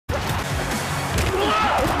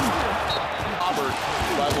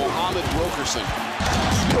Ahmed Wilkerson.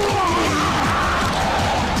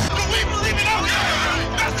 We believe it all.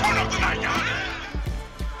 Best turn of the night.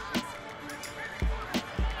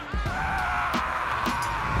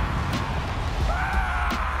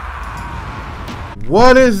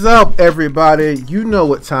 What is up, everybody? You know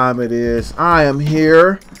what time it is. I am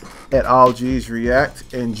here at All G's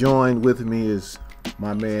React, and joined with me is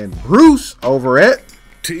my man Bruce over at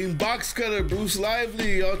Team Box Cutter, Bruce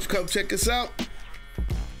Lively. Y'all come check us out.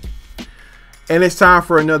 And it's time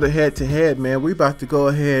for another head-to-head, man. We about to go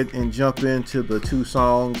ahead and jump into the two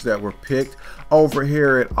songs that were picked over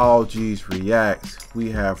here at All G's React. We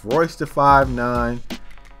have Royce the 5'9",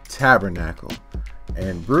 Tabernacle.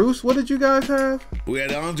 And Bruce, what did you guys have? We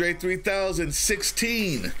had Andre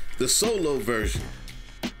 3016, the solo version.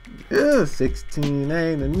 Yeah, 16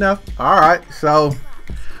 ain't enough. All right, so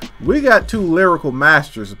we got two lyrical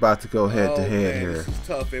masters about to go head-to-head here. This is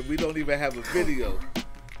tough, and we don't even have a video.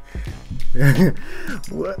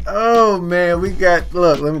 Oh man, we got,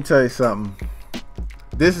 look, let me tell you something.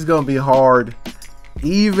 This is gonna be hard,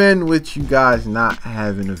 even with you guys not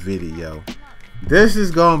having a video. This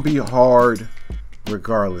is gonna be hard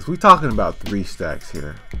regardless. We talking about 3 stacks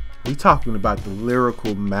here. We talking about the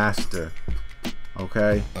lyrical master.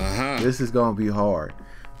 Okay, This is gonna be hard,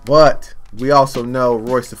 but we also know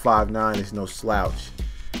Royce the 5'9" is no slouch.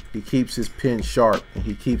 He keeps his pen sharp and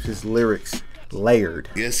he keeps his lyrics layered.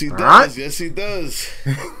 Yes, he does. Right? Yes, he does.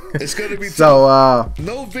 It's gonna be so tough.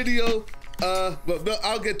 No video. But no,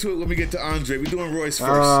 I'll get to it when we get to Andre. We're doing Royce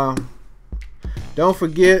first. Don't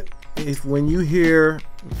forget, if when you hear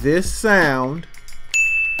this sound,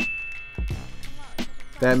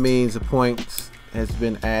 that means a point has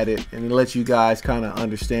been added, and it lets you guys kind of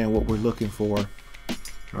understand what we're looking for.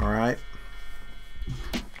 All right.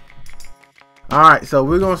 All right, so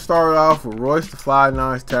we're gonna start off with Royce the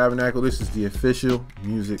 5'9"'s Tabernacle. This is the official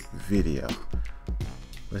music video.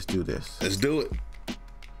 Let's do this. Let's do it.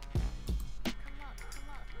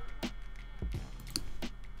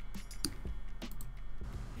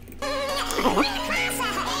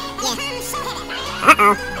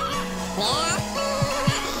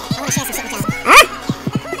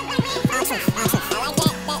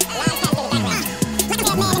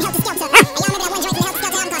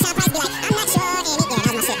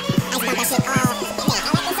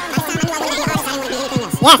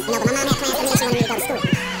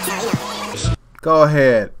 Go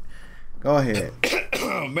ahead. Go ahead.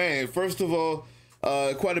 Oh man, first of all,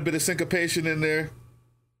 quite a bit of syncopation in there.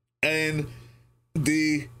 And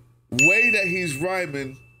the way that he's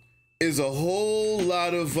rhyming is a whole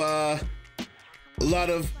lot of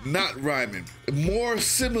not rhyming. More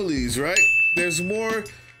similes, right? There's more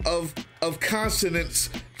of consonants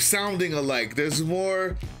sounding alike. There's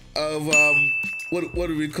more of what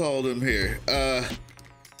do we call them here?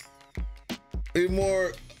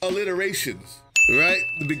 More alliterations, right?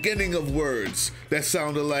 The beginning of words that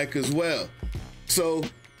sound alike as well. So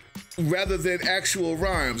rather than actual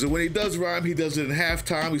rhymes, and when he does rhyme, he does it in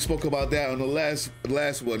halftime. We spoke about that on the last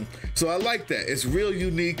one. So I like that. It's real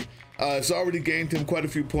unique. It's already gained him quite a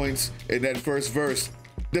few points in that first verse.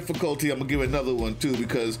 Difficulty, I'm gonna give another one too,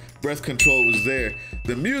 because breath control was there.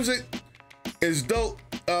 The music is dope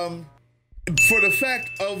for the fact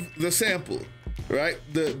of the sample, right?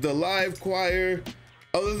 The live choir.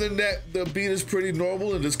 Other than that, the beat is pretty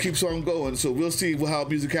normal and just keeps on going. So we'll see how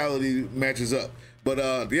musicality matches up. But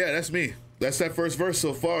yeah, that's me. That's that first verse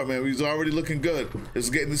so far, man. He's already looking good. It's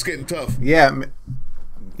getting tough. Yeah,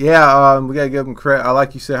 yeah. We gotta give him credit. I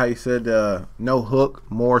like you said how you said no hook,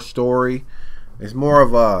 more story. It's more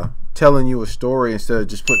of telling you a story instead of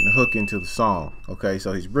just putting the hook into the song. Okay,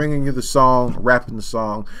 so he's bringing you the song, rapping the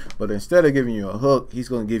song, but instead of giving you a hook, he's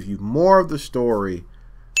gonna give you more of the story,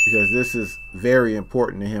 because this is very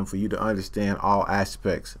important to him for you to understand all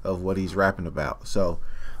aspects of what he's rapping about. So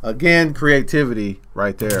again, creativity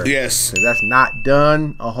right there. Yes, that's not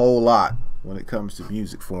done a whole lot when it comes to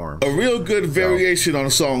music form. A real good variation on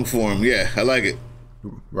a song form. Yeah, I like it.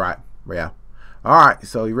 Right. Yeah. All right.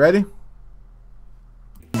 So you ready?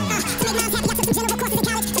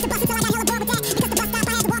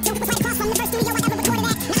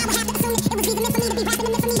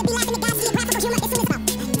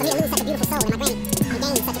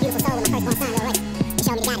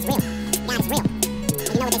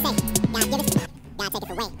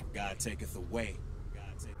 Taketh away.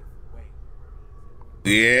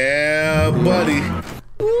 Yeah, buddy.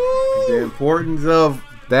 The importance of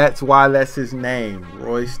that's why that's his name,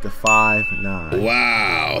 Royce the 5'9".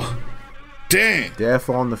 Wow. Dang. Death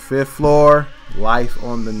on the 5th floor, life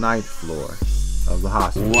on the 9th floor of the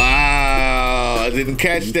hospital. Wow. I didn't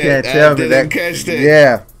catch that. Can't tell me I didn't catch that.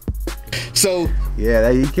 Yeah. So yeah,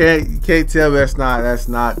 you can't tell me that's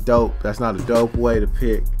not dope. That's not a dope way to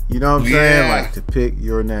pick. You know what I'm saying? Like to pick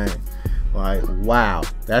your name. Like wow,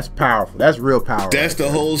 that's powerful. That's real power. That's the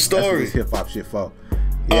whole story. That's hip hop shit for.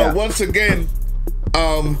 Yeah. Once again,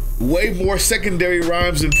 way more secondary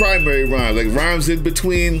rhymes than primary rhymes. Like rhymes in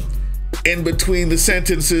between the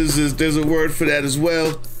sentences. There's a word for that as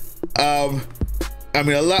well. I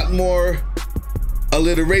mean, a lot more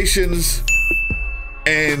alliterations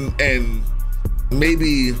and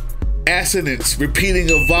maybe assonance, repeating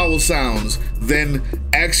of vowel sounds than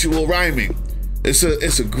actual rhyming. It's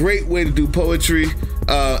a great way to do poetry.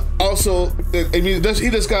 Also, I mean, he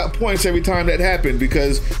just got points every time that happened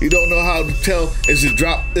because you don't know how to tell. Is it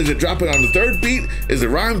dropping on the third beat? Is the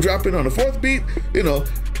rhyme dropping on the fourth beat? You know,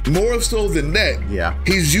 more so than that. Yeah.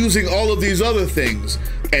 He's using all of these other things,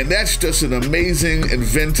 and that's just an amazing,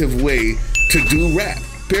 inventive way to do rap.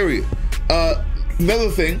 Period. Another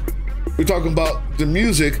thing, we're talking about the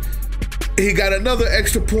music. He got another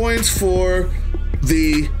extra points for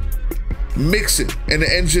the mixing and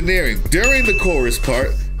the engineering during the chorus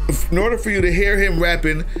part. In order for you to hear him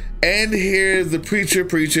rapping and hear the preacher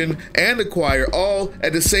preaching and the choir all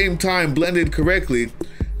at the same time blended correctly,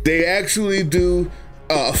 they actually do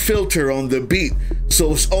a filter on the beat,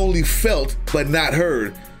 so it's only felt but not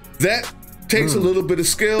heard. That takes a little bit of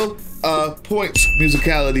skill. Points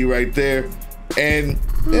musicality right there. And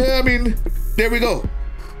yeah, I mean, there we go.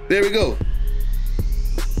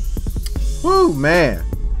 Woo, man.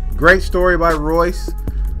 Great story by Royce.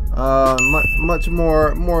 Much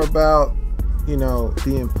more about, you know,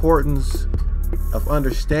 the importance of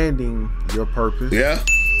understanding your purpose. Yeah.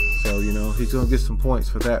 So, you know, he's gonna get some points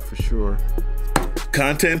for that for sure.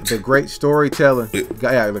 Content. The great storytelling.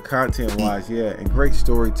 Yeah, the content wise, yeah, and great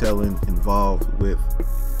storytelling involved with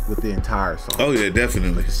the entire song. Oh yeah,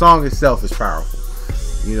 definitely. The song itself is powerful.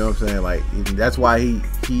 You know what I'm saying? Like, that's why he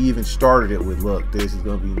even started it with, look, there's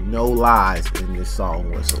gonna be no lies in this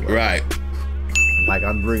song whatsoever. Right. Like,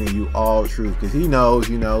 I'm bringing you all truth, because he knows,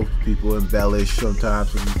 you know, people embellish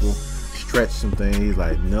sometimes, some people stretch some things. He's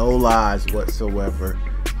like, no lies whatsoever.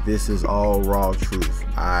 This is all raw truth.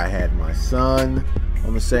 I had my son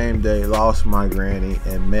on the same day, lost my granny,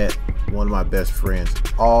 and met one of my best friends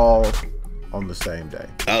all on the same day.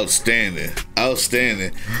 Outstanding.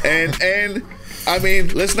 And I mean,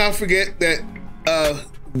 let's not forget that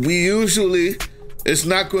we usually, it's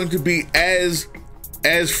not going to be as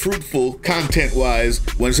fruitful content wise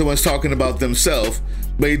when someone's talking about themselves,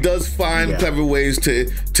 but he does find clever ways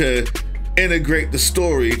to integrate the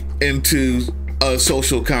story into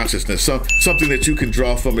social consciousness, something that you can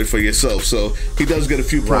draw from it for yourself. So he does get a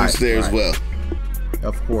few points there as well.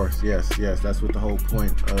 Of course, yes. That's what the whole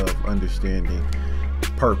point of understanding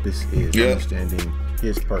purpose is. Understanding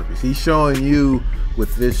his purpose. He's showing you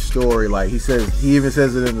with this story, like he even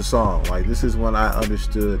says it in the song, like, this is when I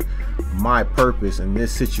understood my purpose in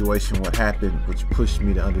this situation, what happened, which pushed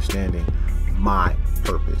me to understanding my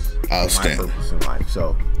purpose. Outstanding. My purpose in life.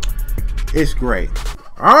 So it's great.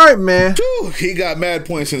 All right, man. Whew, he got mad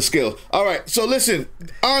points and skill. All right, so listen,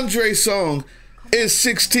 Andre's song is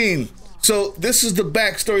 16. So this is the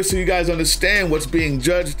backstory so you guys understand what's being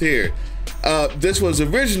judged here. This was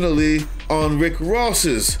originally on Rick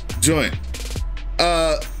Ross's joint.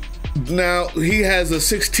 Now, he has a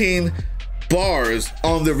 16 bars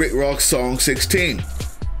on the Rick Ross song 16.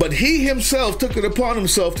 But he himself took it upon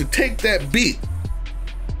himself to take that beat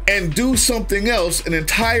and do something else, an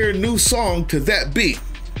entire new song to that beat,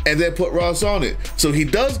 and then put Ross on it. So he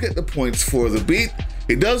does get the points for the beat.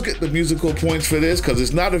 He does get the musical points for this because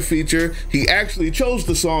it's not a feature. He actually chose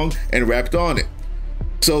the song and rapped on it.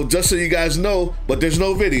 So just so you guys know, but there's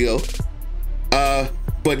no video.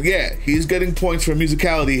 But yeah, he's getting points for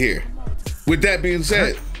musicality here. With that being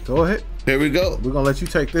said, go ahead. Here we go. We're gonna let you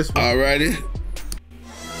take this one. Alrighty.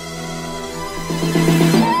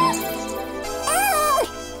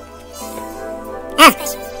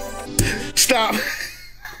 Stop.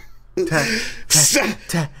 You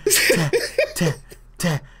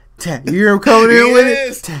hear him coming in with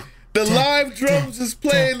it? The live drums is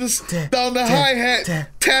playing down the hi-hat,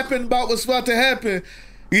 tapping about what's about to happen.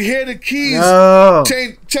 You hear the keys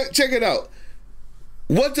change. Check it out.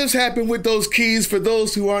 What just happened with those keys, for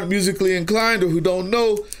those who aren't musically inclined or who don't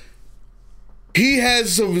know, he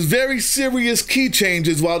has some very serious key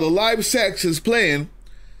changes while the live sax is playing.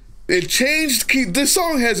 It changed key. This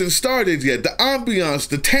song hasn't started yet. The ambiance,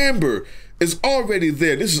 the timbre is already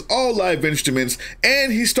there. This is all live instruments.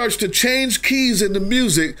 And he starts to change keys in the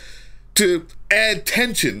music to add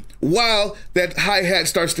tension while that hi-hat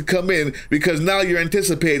starts to come in, because now you're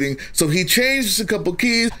anticipating. So he changed a couple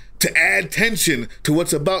keys to add tension to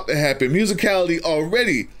what's about to happen. Musicality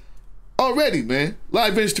already, man.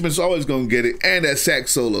 Live instruments always gonna get it, and that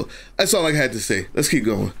sax solo. That's all I had to say. Let's keep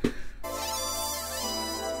going.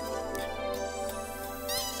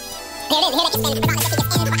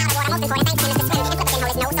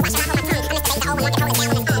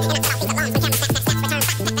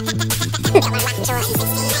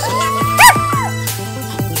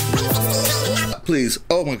 Please.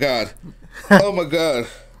 Oh my God. Oh my God.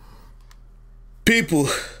 People,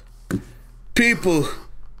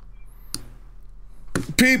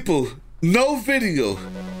 no video.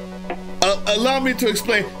 Allow me to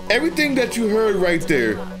explain everything that you heard right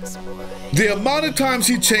there. The amount of times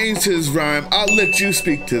he changed his rhyme, I'll let you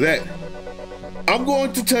speak to that. I'm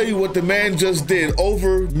going to tell you what the man just did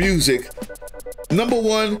over music. Number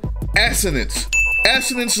one, assonance.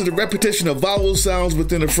 Assonance is the repetition of vowel sounds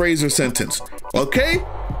within a phrase or sentence. Okay?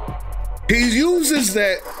 He uses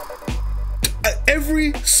that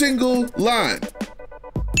every single line.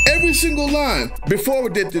 Every single line. Before we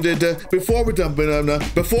did before we done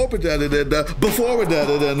before we before we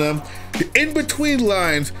in between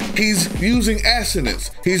lines, he's using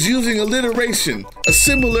assonance. He's using alliteration, a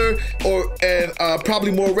similar and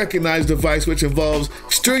probably more recognized device which involves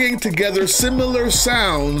stringing together similar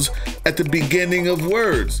sounds at the beginning of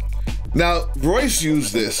words. Now, Royce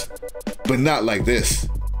used this, but not like this.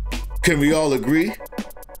 Can we all agree?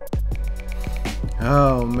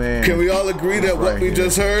 Oh man. Can we all agree that what we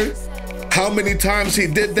just heard, how many times he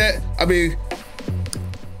did that? I mean,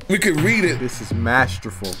 we could read it. This is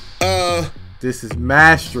masterful. This is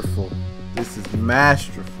masterful. This is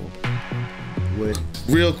masterful.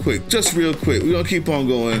 Real quick, just real quick. We're gonna keep on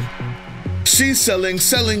going. She's selling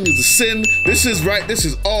is a sin. This is right, this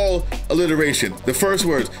is all alliteration. The first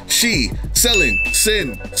words, she, selling,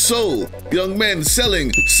 sin, soul, young men,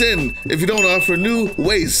 selling, sin, if you don't offer new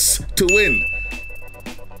ways to win.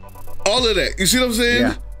 All of that, you see what I'm saying?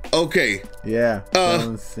 Yeah. Okay. Yeah.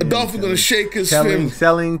 Dolphin gonna shake his telling.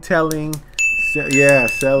 Yeah,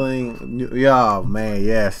 man,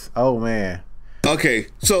 yes. Oh man. Okay,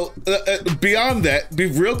 so beyond that, be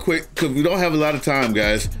real quick, because we don't have a lot of time,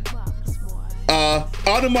 guys.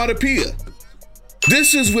 Onomatopoeia.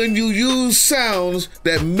 This is when you use sounds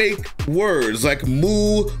that make words, like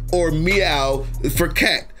moo or meow for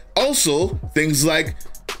cat. Also, things like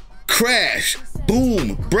crash,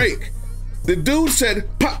 boom, break. The dude said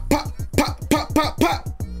pop, pop, pop, pop, pop, pop.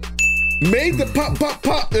 Made the pop, pop,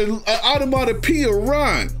 pop onomatopoeia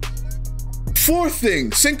rhyme. Fourth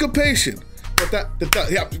thing, syncopation.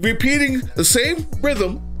 Yeah, repeating the same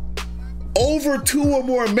rhythm over 2 or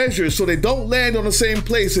more measures so they don't land on the same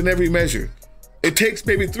place in every measure. It takes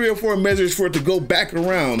maybe 3 or 4 measures for it to go back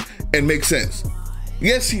around and make sense.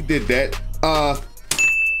 Yes, he did that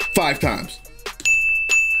 5 times.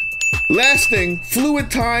 Last thing,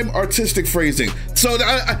 fluid time, artistic phrasing. So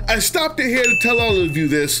I stopped it here to tell all of you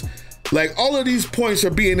this. Like, all of these points are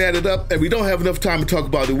being added up, and we don't have enough time to talk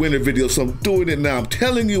about the winner video, so I'm doing it now. I'm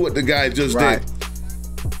telling you what the guy just did.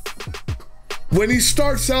 When he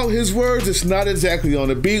starts out his words, it's not exactly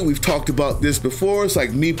on a beat. We've talked about this before. It's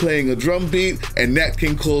like me playing a drum beat and Nat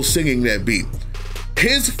King Cole singing that beat.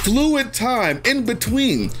 His fluid time in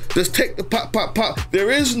between, just take the pop, pop, pop.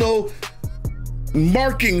 There is no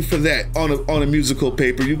marking for that on a musical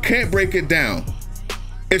paper. You can't break it down.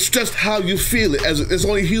 It's just how you feel it, as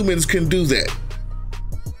only humans can do that.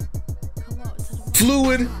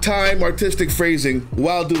 Fluid time, artistic phrasing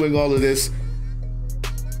while doing all of this.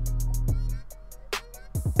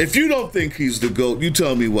 If you don't think he's the GOAT, you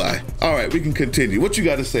tell me why. All right, we can continue. What you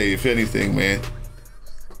got to say, if anything, man?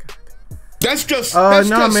 That's just that's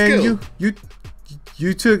no, just man. skill.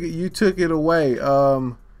 You took it away.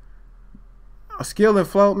 Skill and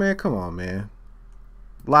float, man. Come on, man.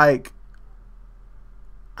 Like,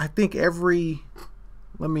 I think every.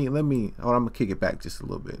 Let me. Oh, I'm gonna kick it back just a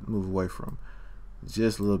little bit. Move away from,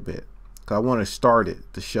 just a little bit, cause I want to start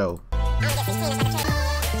it. The show.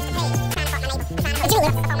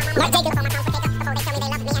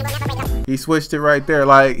 He switched it right there.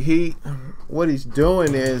 Like, what he's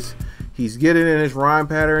doing is he's getting in his rhyme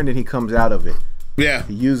pattern and he comes out of it. Yeah.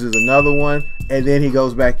 He uses another one and then he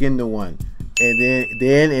goes back into one. And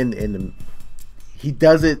then he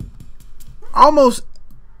does it almost.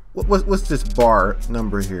 What's this bar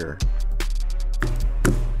number here?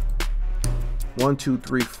 1, 2,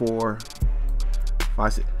 3, 4,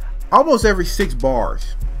 5, 6. Almost every 6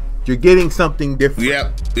 bars, you're getting something different.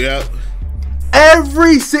 Yep.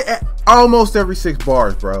 Almost every 6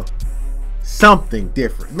 bars, bro. Something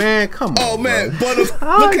different, man. Come on. Oh man, bro. but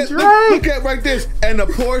look at right this, and a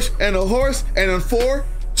Porsche, and a horse, and a 4.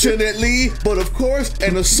 unfortunately, but of course,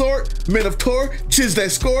 an assortment of tour, chiz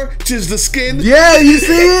that score, chiz the skin. Yeah, you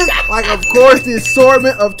see it? Like, of course, the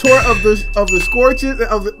assortment of the scorches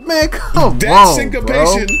of the man. Come that on,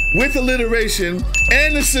 syncopation bro. with alliteration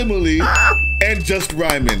and a simile and just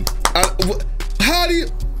rhyming. How do you,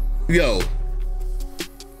 yo?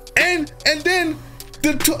 And then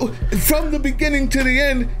from the beginning to the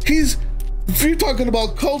end, if you're talking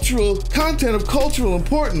about cultural content of cultural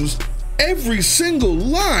importance, every single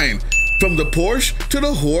line, from the Porsche to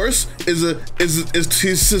the horse, is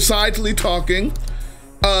he's societally talking.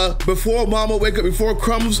 Before Mama wake up, before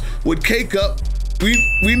crumbs with cake up,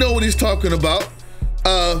 we know what he's talking about.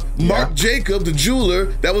 Mark Jacob, the jeweler,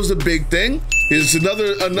 that was a big thing. It's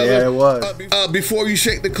another. Yeah, it was. Before you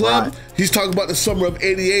shake the club, Right. he's talking about the summer of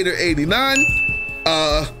 '88 or '89.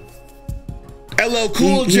 LL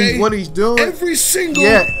Cool J. What he's doing. Every single.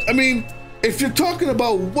 Yeah. I mean, if you're talking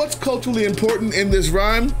about what's culturally important in this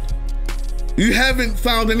rhyme, you haven't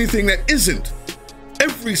found anything that isn't.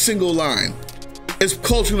 Every single line is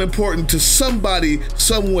culturally important to somebody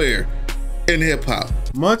somewhere in hip hop.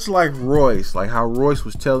 Much like Royce, like how Royce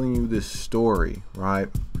was telling you this story, right?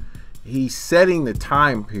 He's setting the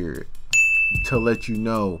time period to let you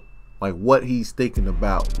know, like, what he's thinking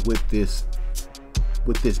about with this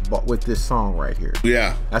song right here.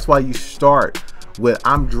 Yeah. That's why you start with,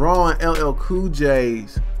 I'm drawing LL Cool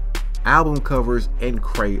J's album covers in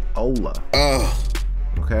Crayola. Oh.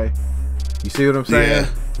 Okay, you see what I'm saying? Yeah.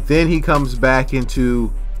 Then he comes back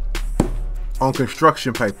into on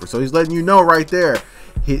construction paper, so he's letting you know right there,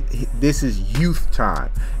 this is youth time.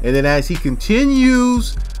 And then as he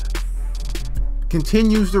continues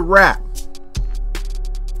to rap,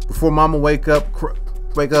 before Mama wake up,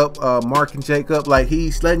 Mark and Jacob, like,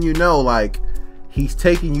 he's letting you know, like, he's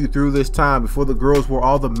taking you through this time before the girls wore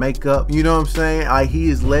all the makeup. You know what I'm saying? Like, he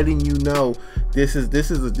is letting you know this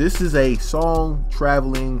is a song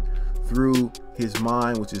traveling through his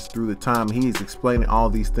mind, which is through the time. He is explaining all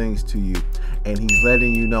these things to you, and he's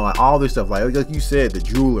letting you know, like, all this stuff, like you said, the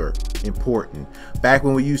jeweler, important. Back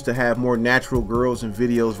when we used to have more natural girls in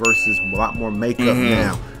videos versus a lot more makeup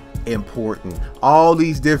now, important. All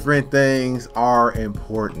these different things are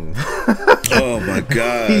important. Oh my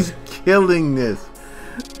God. He's killing this.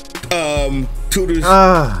 Tutors.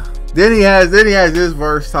 Then he has this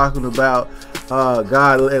verse talking about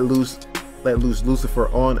God let loose Lucifer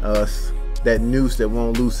on us, that noose that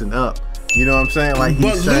won't loosen up. You know what I'm saying? Like, he's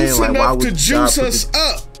but saying, loosen like, why up would to juice God us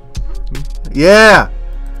up. Yeah,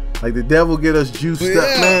 like the devil get us juiced up,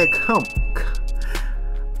 Yeah. man. Come.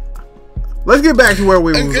 Let's get back to where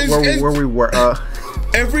we were.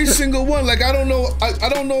 Every single one. Like, I don't know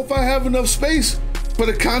if I have enough space for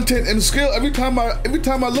the content and the skill. Every time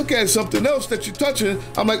I look at something else that you're touching,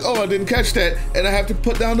 I'm like, oh, I didn't catch that, and I have to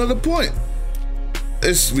put down another point.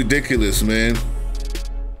 It's ridiculous, man.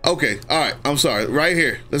 Okay, all right, I'm sorry. Right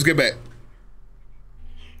here, let's get back.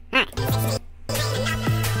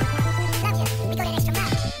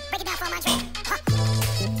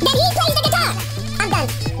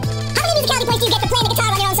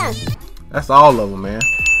 That's all of them, man.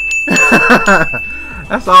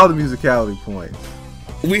 That's all the musicality points.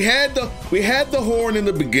 We had the horn in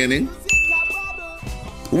the beginning.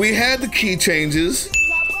 We had the key changes.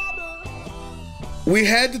 We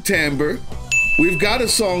had the timbre. We've got a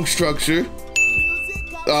song structure.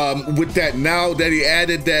 With that, now that he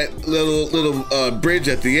added that little bridge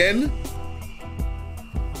at the end,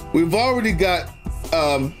 we've already got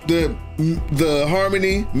the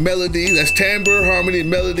harmony, melody. That's timbre, harmony,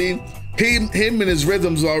 melody. Him and his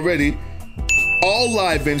rhythms already. All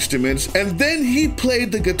live instruments, and then he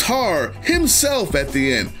played the guitar himself at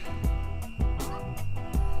the end.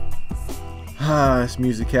 It's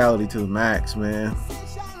musicality to the max, man.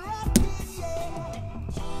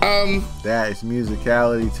 That is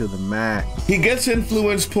musicality to the max. He gets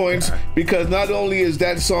influence points because not only is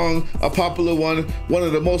that song a popular one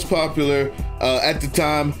of the most popular at the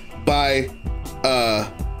time by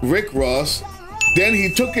Rick Ross, then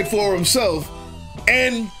he took it for himself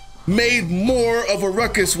and made more of a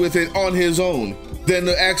ruckus with it on his own than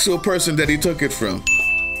the actual person that he took it from.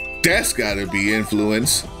 That's gotta be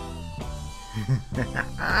influence.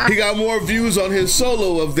 He got more views on his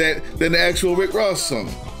solo of that than the actual Rick Ross song.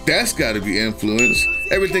 That's gotta be influence.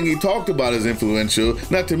 Everything he talked about is influential,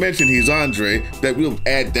 not to mention he's Andre, that we'll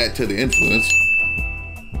add that to the influence.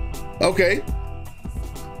 Okay.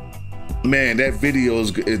 Man, that video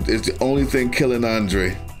is the only thing killing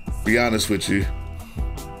Andre. Be honest with you.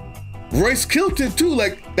 Royce killed it too.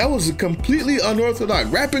 Like, that was a completely unorthodox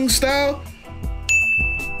rapping style.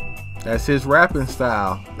 That's his rapping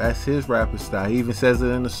style. That's his rapping style. He even says it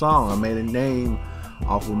in the song. I made a name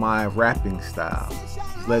off of my rapping style.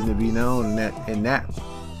 Just letting it be known in that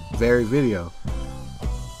very video.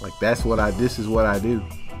 Like this is what I do.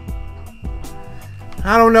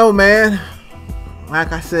 I don't know, man.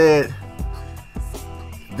 Like I said,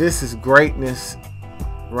 this is greatness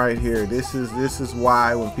right here. This is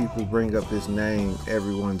why when people bring up this name,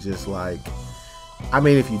 everyone just like, I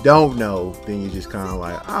mean, if you don't know, then you're just kind of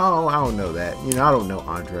like, oh, I don't know that. You know, I don't know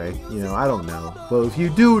Andre. You know, I don't know. But if you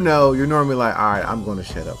do know, you're normally like, all right, I'm going to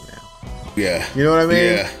shut up now. Yeah. You know what I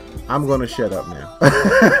mean? Yeah. I'm going to shut up now.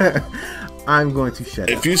 I'm going to shut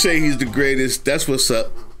up. If you say he's the greatest, that's what's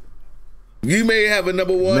up. You may have a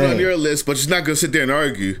number one on your list, but you're not going to sit there and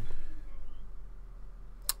argue.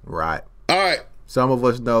 Right. All right. Some of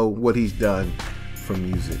us know what he's done for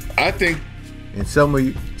music. I think. And some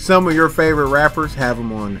of your favorite rappers have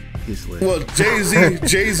him on his list. Well,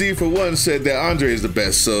 Jay-Z for one said that Andre is the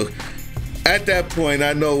best. So at that point,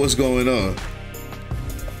 I know what's going on.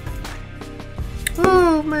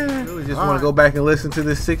 Oh man, I really just want to go back and listen to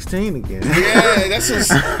this 16 again. Yeah, that's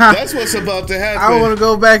what's about to happen. I want to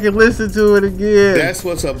go back and listen to it again. That's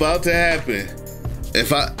what's about to happen.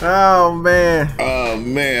 Oh man,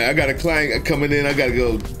 I got a client coming in. I got to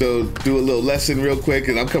go do a little lesson real quick,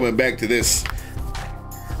 and I'm coming back to this.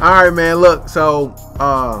 All right, man. Look, so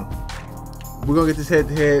we're gonna get this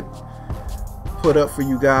head-to-head put up for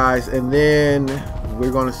you guys, and then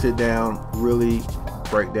we're gonna sit down, really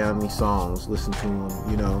break down these songs, listen to them.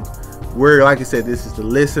 You know, we're, like I said, this is the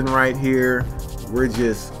listen right here. We're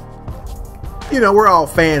just, you know, we're all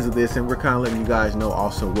fans of this, and we're kind of letting you guys know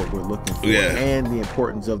also what we're looking for, and the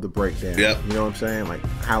importance of the breakdown. Yep. You know what I'm saying? Like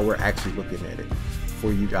how we're actually looking at it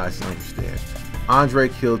for you guys to understand. Andre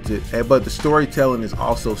killed it, but the storytelling is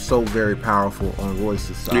also so very powerful on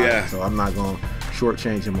Royce's side. Yeah. So I'm not going to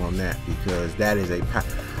shortchange him on that, because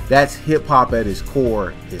that's hip hop at its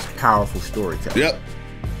core, is powerful storytelling. Yep.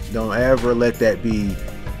 Don't ever let that be,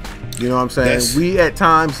 you know what I'm saying? We at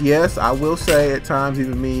times, yes, I will say at times,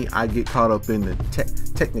 even me, I get caught up in the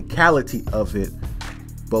technicality of it,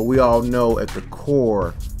 but we all know at the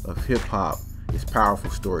core of hip hop is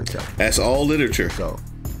powerful storytelling. That's all literature. So,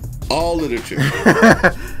 all literature.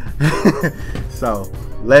 So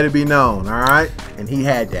let it be known, all right? And he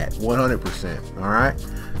had that 100%. All right.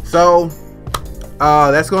 So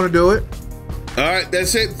that's gonna do it. All right,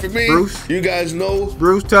 that's it for me. Bruce, you guys know.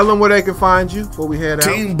 Bruce, tell them where they can find you before we head out.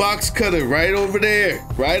 Team Box Cutter, right over there.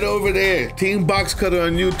 Right over there. Team Box Cutter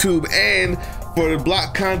on YouTube. And for the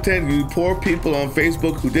block content, you poor people on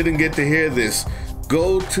Facebook who didn't get to hear this,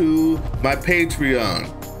 go to my Patreon.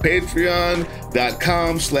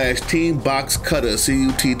 Patreon.com/TeamBoxCutter,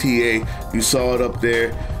 CUTTA. You saw it up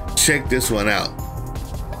there. Check this one out.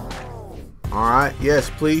 All right, yes,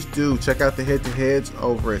 please do check out the head-to-heads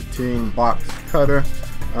over at Team Box Cutter.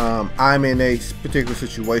 I'm in a particular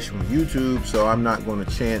situation with YouTube, so I'm not going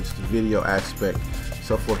to chance the video aspect,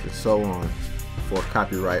 so forth and so on, for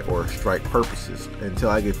copyright or strike purposes. Until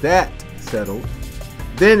I get that settled,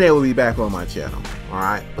 then they will be back on my channel. All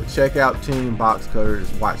right, but check out Team Box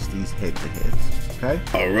Cutters. Watch these head-to-heads. Okay.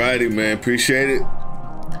 All righty, man. Appreciate it.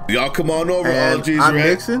 Y'all come on over. And All G's I'm right.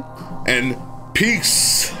 Nixon. And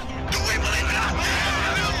peace.